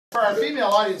For our female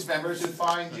audience members who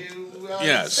find you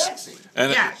sexy.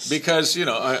 And yes. Because, you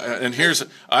know,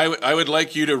 I would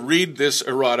like you to read this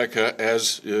erotica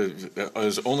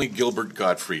as only Gilbert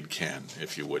Gottfried can,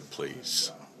 if you would,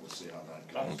 please. We'll see how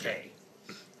that goes. Okay.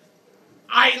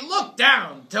 I looked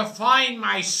down to find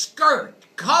my skirt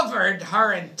covered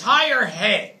her entire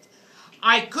head.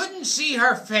 I couldn't see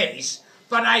her face,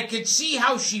 but I could see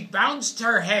how she bounced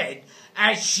her head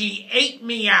as she ate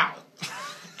me out.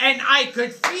 And I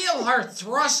could feel her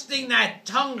thrusting that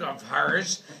tongue of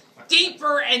hers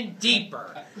deeper and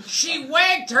deeper. She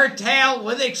wagged her tail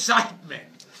with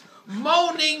excitement,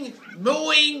 moaning,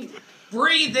 mooing,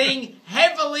 breathing,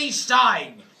 heavily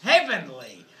sighing,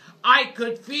 heavenly. I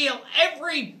could feel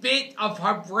every bit of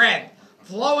her breath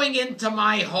flowing into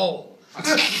my hole.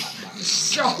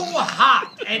 So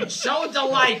hot and so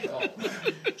delightful.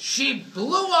 She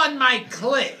blew on my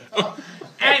clit.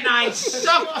 And I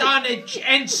sucked on it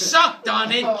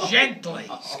gently.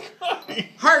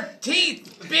 Her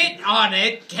teeth bit on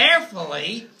it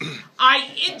carefully. I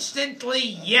instantly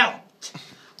yelped.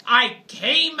 I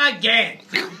came again.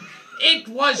 It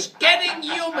was getting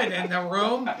humid in the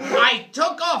room. I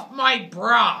took off my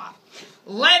bra,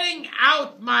 letting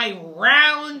out my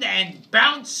round and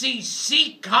bouncy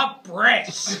C-cup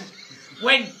breasts.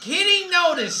 When Kitty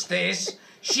noticed this,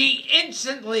 she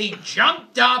instantly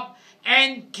jumped up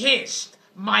and kissed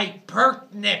my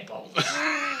perked nipples.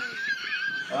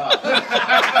 I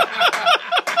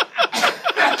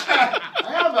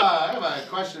have a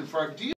question for you.